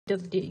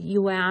of the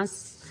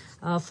U.S.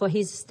 For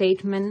his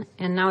statement.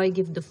 And now I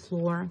give the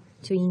floor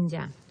to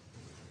India.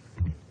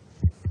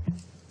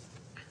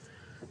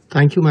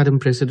 Thank you, Madam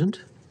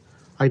President.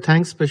 I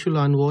thank Special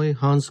Envoy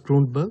Hans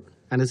Grundberg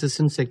and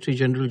Assistant Secretary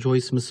General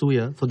Joyce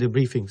Masuya for their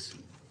briefings.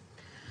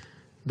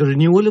 The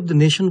renewal of the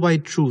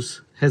nationwide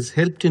truce has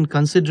helped in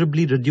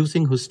considerably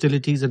reducing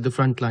hostilities at the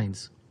front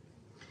lines.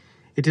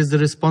 It is the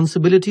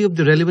responsibility of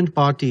the relevant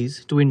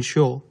parties to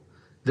ensure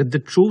that the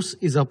truce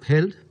is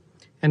upheld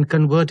and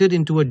converted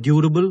into a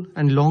durable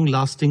and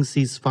long-lasting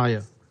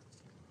ceasefire.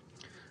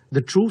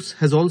 The truce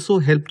has also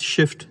helped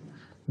shift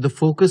the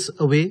focus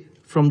away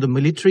from the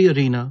military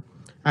arena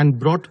and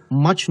brought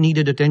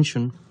much-needed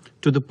attention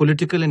to the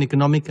political and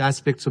economic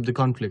aspects of the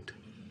conflict.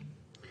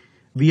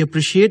 We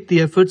appreciate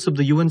the efforts of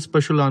the UN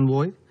Special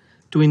Envoy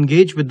to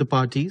engage with the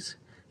parties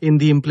in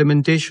the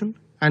implementation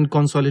and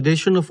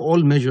consolidation of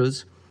all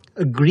measures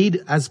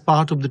agreed as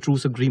part of the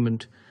truce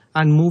agreement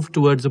and move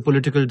towards a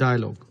political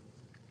dialogue.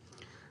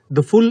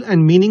 The full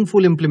and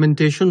meaningful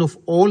implementation of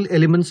all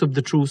elements of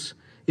the truce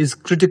is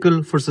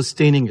critical for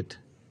sustaining it.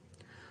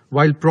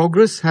 While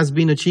progress has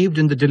been achieved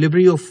in the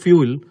delivery of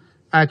fuel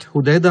at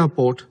Hodeidah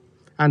port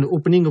and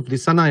opening of the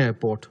Sana'a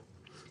airport,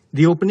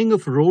 the opening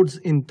of roads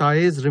in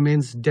Taiz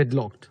remains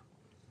deadlocked.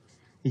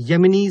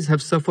 Yemenis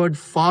have suffered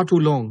far too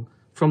long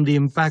from the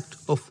impact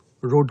of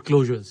road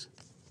closures.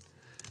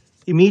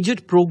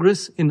 Immediate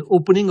progress in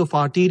opening of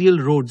arterial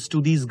roads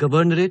to these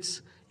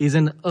governorates is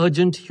an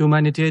urgent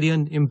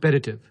humanitarian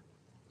imperative.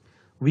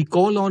 We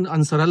call on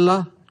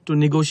Ansarallah to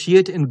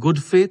negotiate in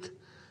good faith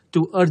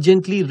to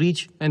urgently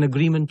reach an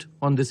agreement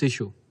on this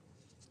issue.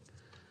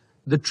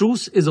 The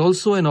truce is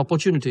also an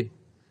opportunity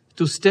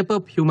to step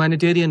up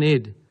humanitarian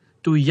aid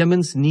to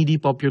Yemen's needy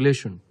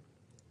population.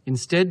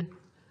 Instead,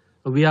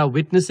 we are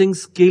witnessing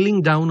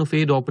scaling down of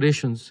aid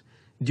operations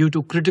due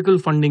to critical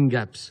funding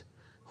gaps,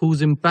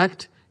 whose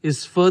impact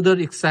is further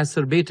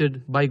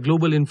exacerbated by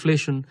global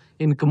inflation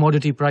in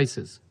commodity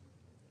prices.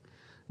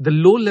 The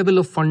low level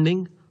of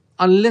funding,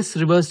 unless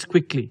reversed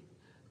quickly,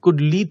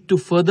 could lead to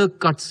further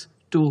cuts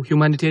to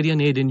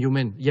humanitarian aid in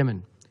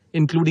Yemen,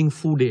 including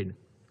food aid.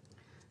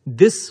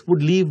 This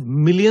would leave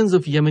millions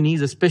of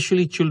Yemenis,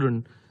 especially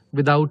children,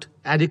 without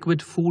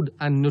adequate food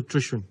and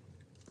nutrition.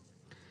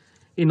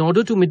 In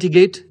order to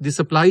mitigate the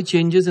supply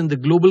changes in the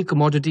global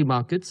commodity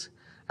markets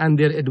and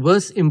their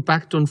adverse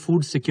impact on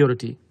food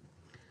security,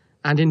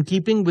 and in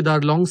keeping with our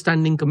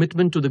long-standing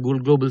commitment to the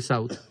global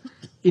South,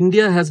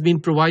 India has been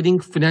providing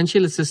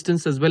financial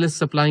assistance as well as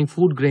supplying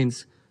food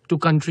grains to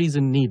countries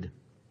in need.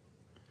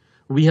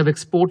 We have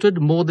exported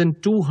more than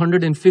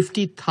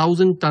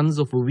 250,000 tons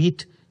of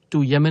wheat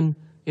to Yemen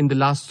in the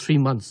last 3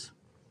 months.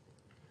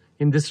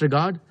 In this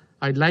regard,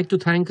 I'd like to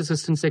thank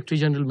Assistant Secretary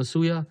General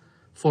Masuya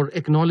for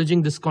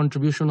acknowledging this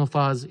contribution of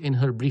ours in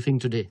her briefing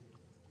today.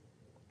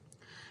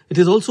 It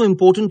is also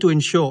important to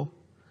ensure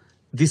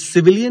the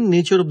civilian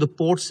nature of the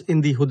ports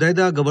in the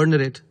Hodeidah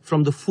Governorate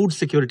from the food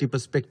security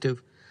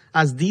perspective,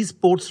 as these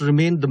ports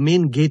remain the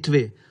main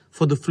gateway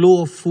for the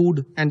flow of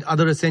food and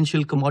other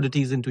essential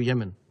commodities into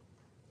Yemen.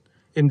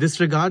 In this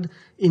regard,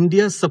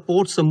 India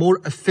supports a more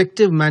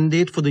effective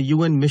mandate for the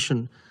UN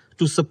mission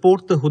to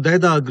support the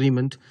Hodeidah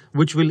Agreement,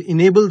 which will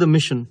enable the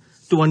mission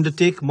to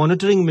undertake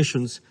monitoring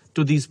missions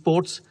to these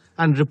ports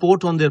and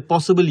report on their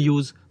possible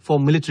use for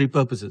military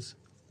purposes.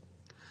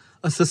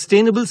 A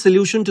sustainable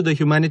solution to the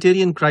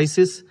humanitarian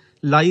crisis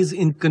lies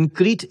in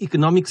concrete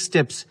economic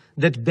steps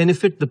that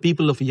benefit the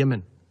people of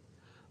Yemen.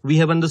 We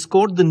have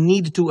underscored the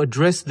need to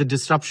address the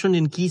disruption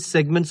in key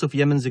segments of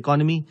Yemen's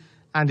economy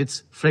and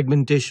its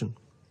fragmentation.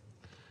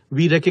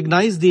 We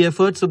recognize the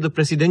efforts of the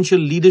Presidential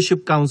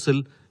Leadership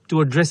Council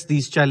to address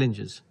these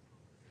challenges.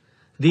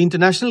 The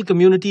international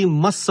community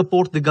must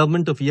support the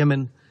government of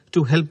Yemen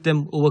to help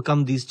them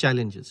overcome these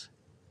challenges.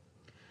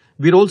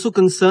 We are also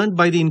concerned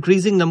by the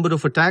increasing number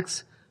of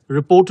attacks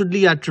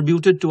reportedly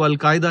attributed to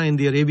Al-Qaeda in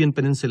the Arabian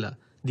Peninsula,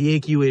 the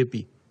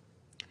AQAP.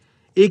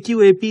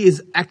 AQAP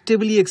is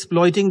actively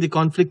exploiting the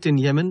conflict in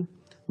Yemen,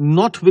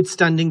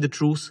 notwithstanding the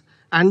truce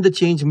and the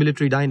changed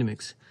military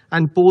dynamics,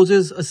 and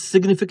poses a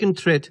significant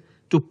threat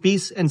to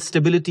peace and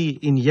stability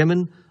in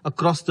Yemen,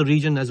 across the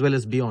region as well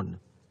as beyond.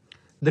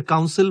 The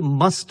Council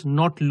must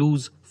not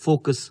lose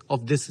focus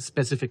of this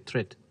specific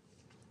threat.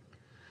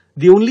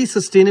 The only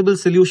sustainable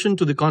solution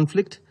to the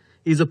conflict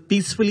is a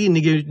peacefully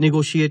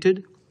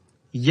negotiated,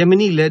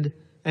 Yemeni-led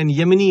and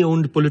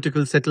Yemeni-owned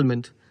political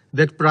settlement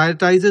that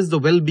prioritizes the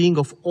well-being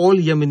of all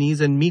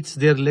Yemenis and meets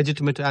their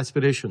legitimate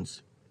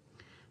aspirations.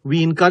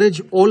 We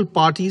encourage all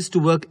parties to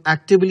work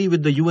actively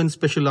with the UN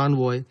Special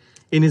Envoy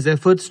in his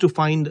efforts to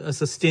find a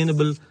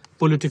sustainable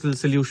political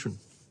solution.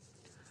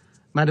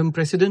 Madam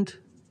President,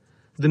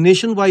 the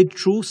nationwide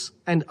truce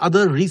and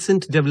other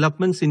recent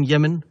developments in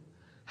Yemen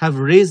have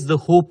raised the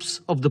hopes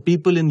of the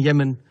people in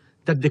Yemen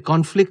that the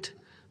conflict,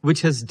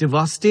 which has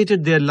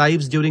devastated their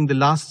lives during the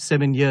last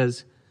 7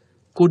 years,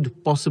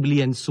 could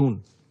possibly end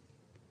soon.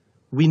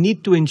 We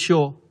need to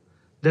ensure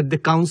that the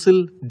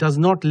Council does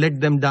not let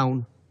them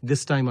down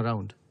this time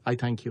around. I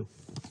thank you.